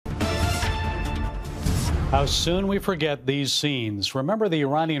How soon we forget these scenes. Remember the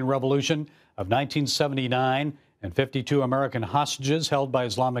Iranian Revolution of 1979 and 52 American hostages held by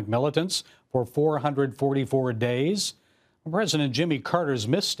Islamic militants for 444 days? President Jimmy Carter's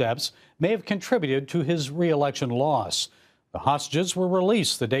missteps may have contributed to his re-election loss. The hostages were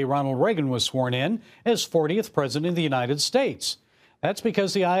released the day Ronald Reagan was sworn in as 40th President of the United States. That's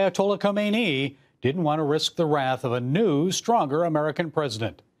because the Ayatollah Khomeini didn't want to risk the wrath of a new, stronger American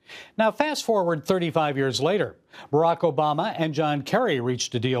president. Now, fast forward 35 years later, Barack Obama and John Kerry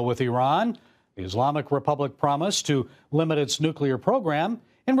reached a deal with Iran. The Islamic Republic promised to limit its nuclear program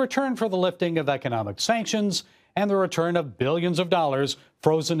in return for the lifting of economic sanctions and the return of billions of dollars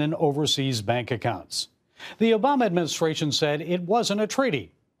frozen in overseas bank accounts. The Obama administration said it wasn't a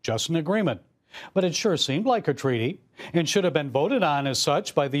treaty, just an agreement. But it sure seemed like a treaty and should have been voted on as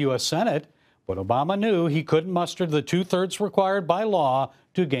such by the U.S. Senate. But Obama knew he couldn't muster the two-thirds required by law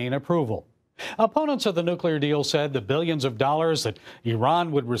to gain approval. Opponents of the nuclear deal said the billions of dollars that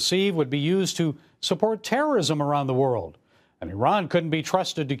Iran would receive would be used to support terrorism around the world, and Iran couldn't be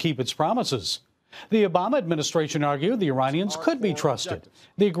trusted to keep its promises. The Obama administration argued the Iranians could be trusted.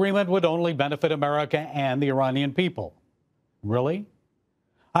 The agreement would only benefit America and the Iranian people. Really?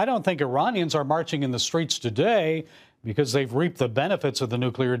 I don't think Iranians are marching in the streets today because they've reaped the benefits of the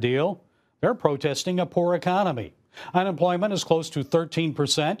nuclear deal. They're protesting a poor economy. Unemployment is close to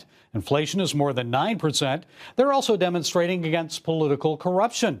 13%. Inflation is more than 9%. They're also demonstrating against political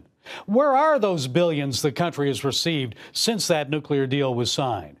corruption. Where are those billions the country has received since that nuclear deal was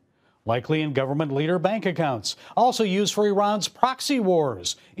signed? Likely in government leader bank accounts, also used for Iran's proxy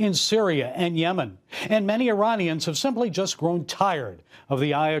wars in Syria and Yemen. And many Iranians have simply just grown tired of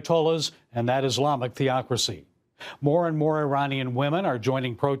the Ayatollahs and that Islamic theocracy. More and more Iranian women are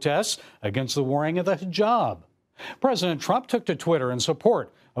joining protests against the wearing of the hijab. President Trump took to Twitter in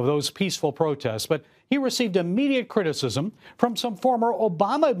support of those peaceful protests, but he received immediate criticism from some former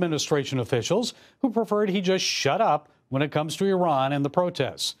Obama administration officials who preferred he just shut up when it comes to Iran and the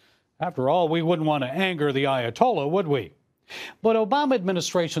protests. After all, we wouldn't want to anger the Ayatollah, would we? But Obama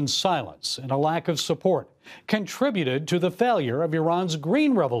administration's silence and a lack of support contributed to the failure of Iran's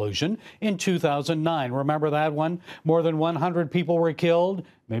Green Revolution in 2009. Remember that one? More than 100 people were killed,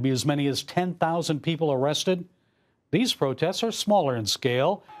 maybe as many as 10,000 people arrested. These protests are smaller in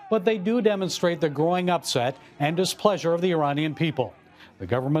scale, but they do demonstrate the growing upset and displeasure of the Iranian people. The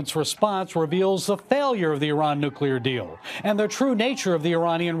government's response reveals the failure of the Iran nuclear deal and the true nature of the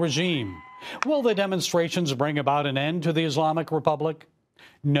Iranian regime. Will the demonstrations bring about an end to the Islamic Republic?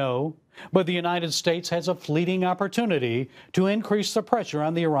 No, but the United States has a fleeting opportunity to increase the pressure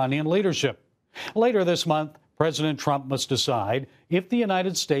on the Iranian leadership. Later this month, President Trump must decide if the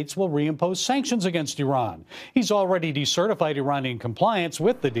United States will reimpose sanctions against Iran. He's already decertified Iranian compliance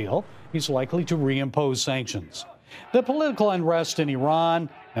with the deal. He's likely to reimpose sanctions. The political unrest in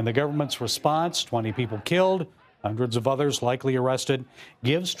Iran and the government's response, 20 people killed, hundreds of others likely arrested,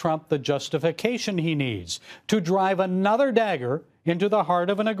 gives Trump the justification he needs to drive another dagger into the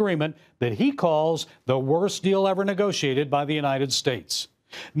heart of an agreement that he calls the worst deal ever negotiated by the United States.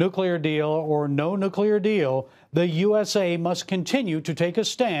 Nuclear deal or no nuclear deal, the USA must continue to take a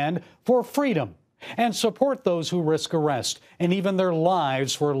stand for freedom and support those who risk arrest and even their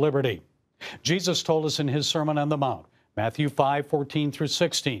lives for liberty. Jesus told us in his Sermon on the Mount, Matthew 5:14 through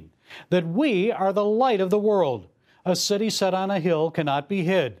 16, that we are the light of the world. A city set on a hill cannot be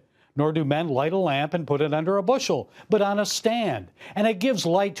hid, nor do men light a lamp and put it under a bushel, but on a stand, and it gives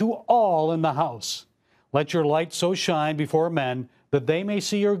light to all in the house. Let your light so shine before men that they may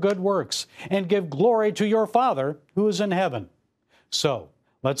see your good works and give glory to your Father who is in heaven. So,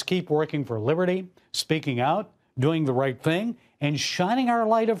 let's keep working for liberty, speaking out, doing the right thing, and shining our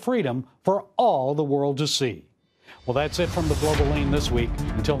light of freedom for all the world to see. Well, that's it from the Global Lean this week.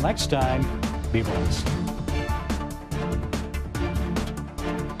 Until next time, be blessed.